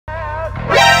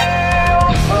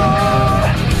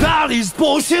body's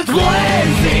bullshit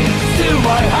blazing, still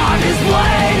my heart is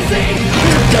blazing.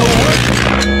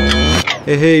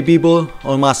 Hey people,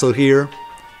 all Muscle here.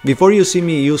 Before you see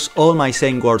me use all my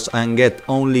same words and get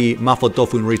only Mafo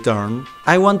Tofu in return,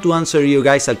 I want to answer you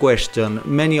guys a question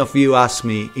many of you asked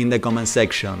me in the comment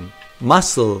section.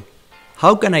 Muscle,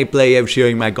 how can I play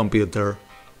FGO in my computer?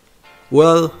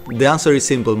 Well, the answer is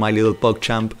simple, my little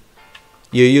PogChamp.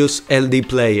 You use LD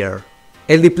Player.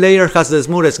 LD Player has the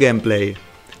smoothest gameplay,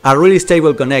 a really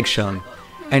stable connection,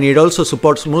 and it also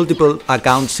supports multiple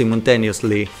accounts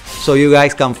simultaneously, so you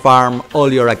guys can farm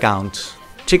all your accounts.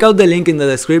 Check out the link in the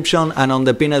description and on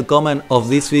the pinned comment of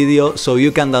this video so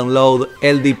you can download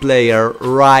LD Player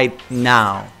right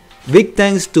now. Big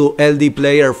thanks to LD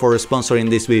Player for sponsoring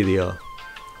this video.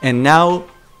 And now,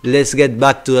 let's get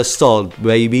back to the Assault,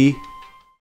 baby!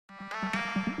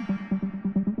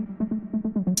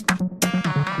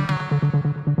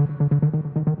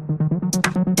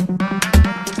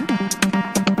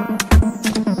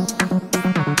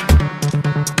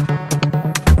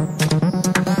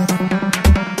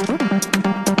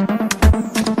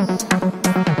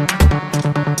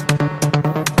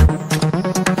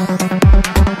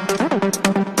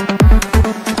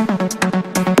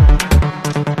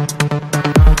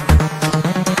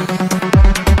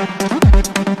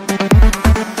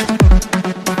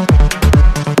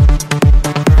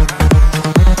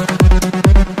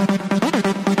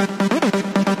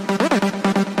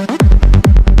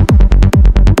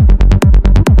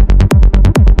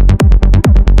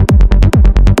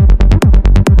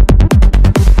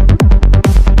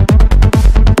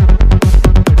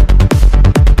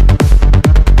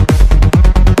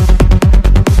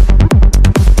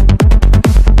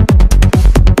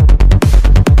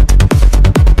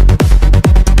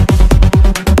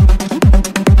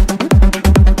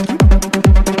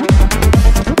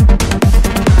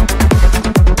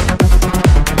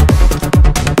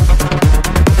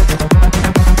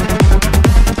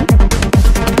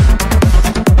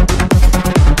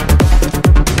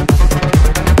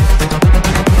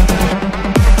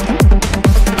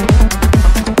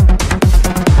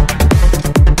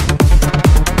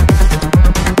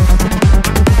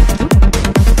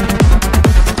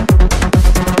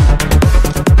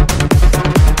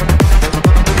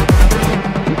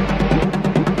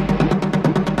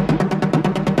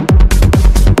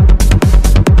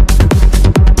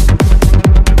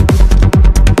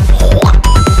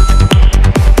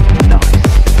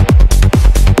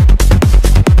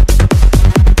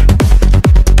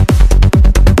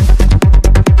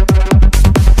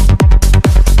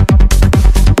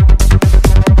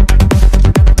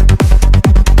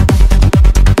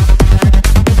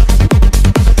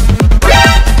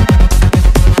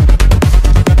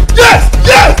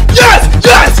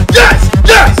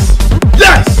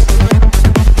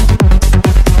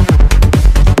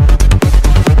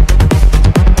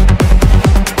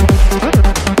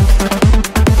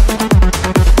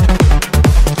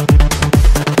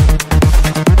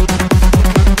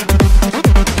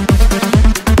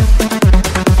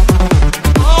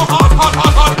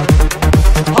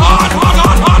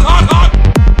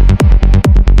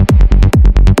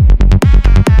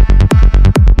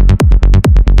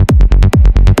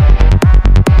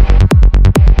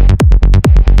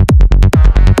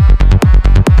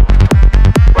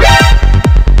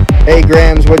 Hey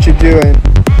Grams, what you doing?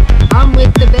 I'm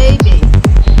with the baby.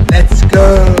 Let's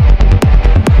go.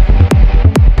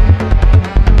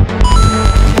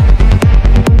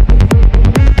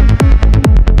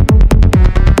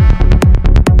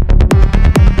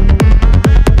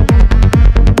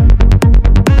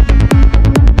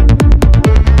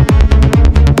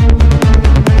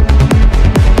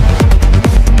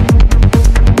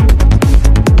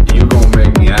 You gon'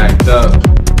 make me act up.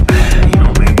 You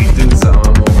gon' make me do something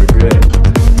I'm gonna regret.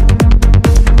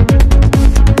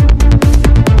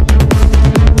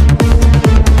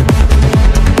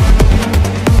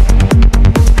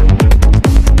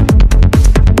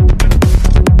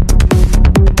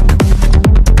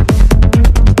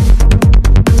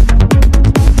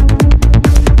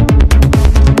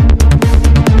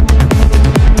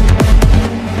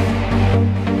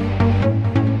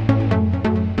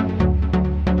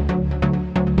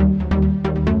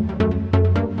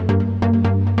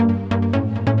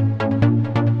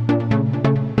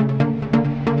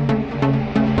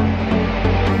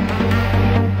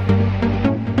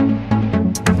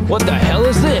 What the hell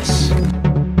is this?